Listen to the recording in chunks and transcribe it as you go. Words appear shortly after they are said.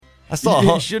I saw.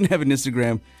 You shouldn't have an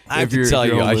Instagram. I have to tell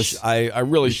you, I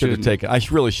really should have taken. I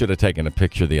really should have taken a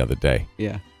picture the other day.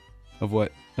 Yeah. Of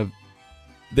what?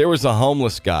 There was a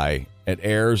homeless guy at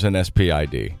Ayers and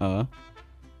SPID.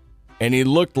 And he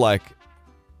looked like.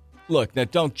 Look, now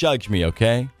don't judge me,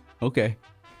 okay? Okay.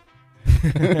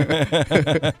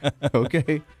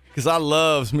 Okay. Because I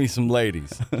loves me some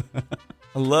ladies.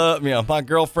 I love me. My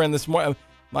girlfriend this morning.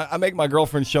 I make my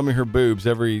girlfriend show me her boobs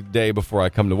every day before I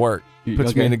come to work.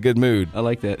 Puts me in a good mood. I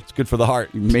like that. It's good for the heart.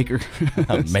 You make her.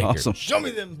 That's make awesome. her. Show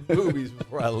me them boobies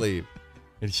before I leave.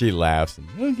 And she laughs. And,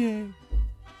 okay.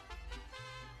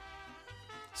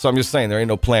 So I'm just saying, there ain't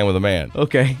no plan with a man.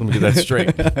 Okay. Let me get that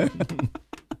straight.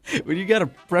 Well, you got to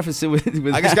preface it with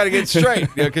I just got to get it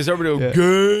straight. Because everybody will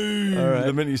go, All right.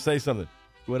 the minute you say something.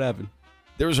 What happened?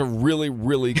 There was a really,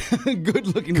 really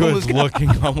good-looking homeless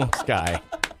guy.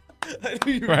 I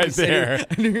knew you were right there.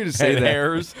 I knew you were going to say at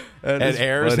that. At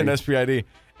Ayers and SPID.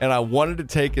 And I wanted to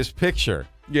take his picture.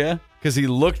 Yeah. Because he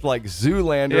looked like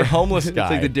Zoolander homeless guy.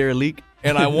 It's like the Derilique.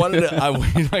 And I wanted to,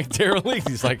 like Derilique.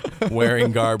 He's like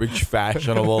wearing garbage,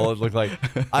 fashionable. It looked like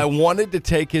I wanted to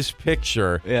take his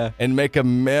picture and make a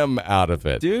meme out of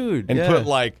it. Dude. And put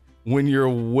like, when you're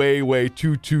way, way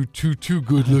too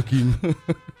good looking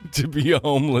to be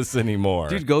homeless anymore.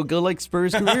 Dude, go like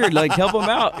Spur's career. Like, help him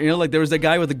out. You know, like there was that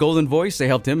guy with the golden voice. They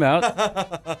helped him out.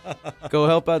 Go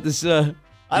help out this.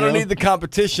 I don't need the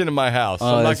competition in my house. So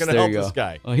I'm not going to help this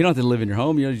guy. Oh, he don't have to live in your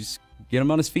home. You know, just get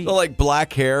him on his feet. So like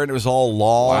black hair, and it was all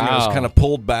long. And it was kind of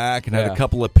pulled back and had a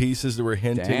couple of pieces that were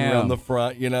hinting around the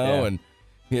front, you know, and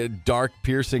he had dark,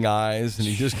 piercing eyes, and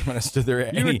he just kind of stood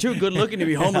there. You were too good looking to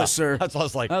be homeless, sir. That's what I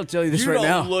was like. I'll tell you this you right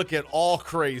now. You don't look at all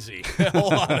crazy.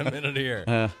 Hold on a minute here.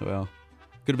 Well,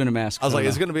 could have been a mask. I was like,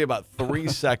 it's going to be about 3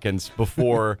 seconds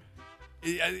before.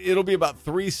 It'll be about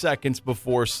 3 seconds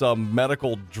before some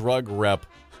medical drug rep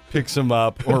picks him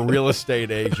up or real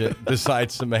estate agent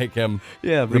decides to make him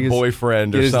the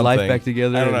boyfriend or something. Get his life back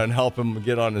together. I don't know, and help him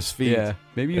get on his feet. Yeah,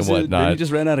 maybe and whatnot. Maybe he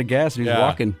just ran out of gas and he was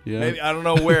walking. You know? Maybe, I don't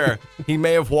know where. He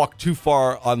may have walked too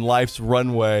far on life's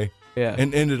runway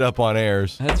and ended up on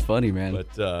Ayers. That's funny, man.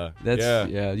 But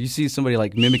that's you see somebody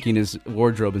like mimicking his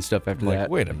wardrobe and stuff after that.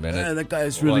 Wait a minute. That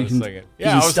guy's really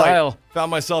I was style. like,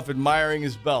 found myself admiring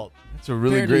his belt. It's a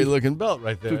really great looking belt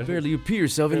right there. Barely you pee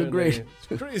yourself in the great.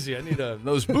 It's crazy. I need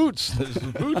those boots. Those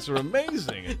boots are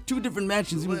amazing. 2 different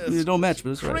matches. They don't match,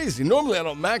 but it's crazy. Right. Normally I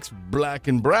don't match black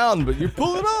and brown, but you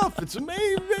pull it off. It's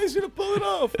amazing to pull it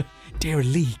off.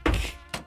 Derilique.